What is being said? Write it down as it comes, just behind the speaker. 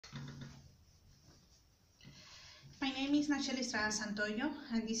My name is Nacheli Estrada Santoyo,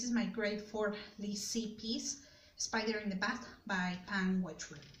 and this is my grade 4 List C piece, Spider in the Bath by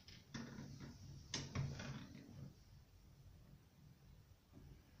Wedgewood.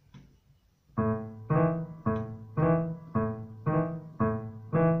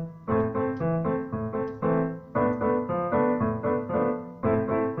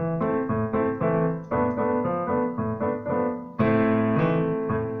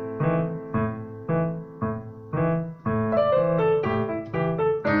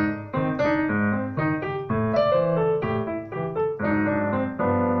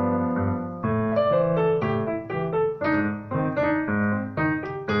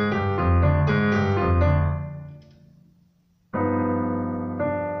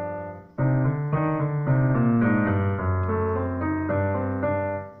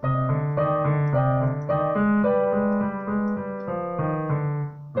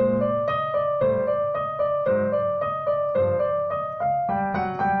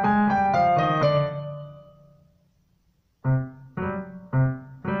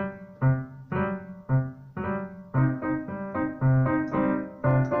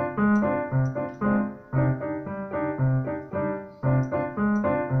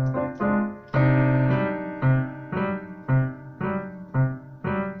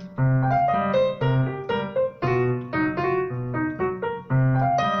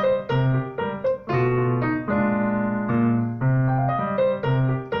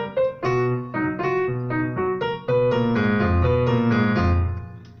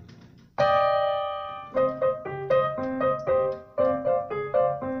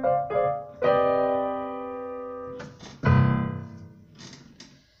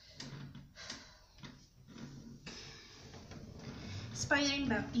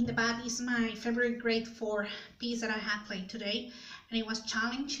 Spider in the Bath is my favorite grade 4 piece that I have played today, and it was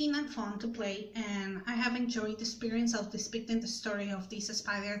challenging and fun to play, and I have enjoyed the experience of depicting the story of this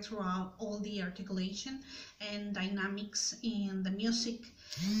spider throughout all the articulation and dynamics in the music.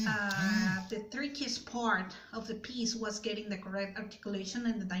 The trickiest part of the piece was getting the correct articulation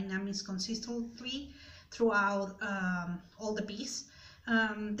and the dynamics consistently throughout all the piece.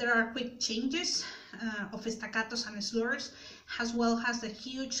 There are quick changes of staccatos and slurs, as well as the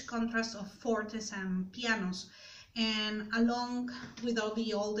huge contrast of fortes and pianos, and along with all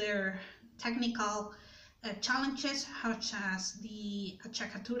the older technical challenges, such as the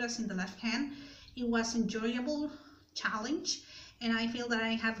achacaturas in the left hand. It was an enjoyable challenge, and I feel that I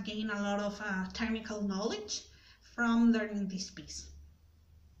have gained a lot of technical knowledge from learning this piece.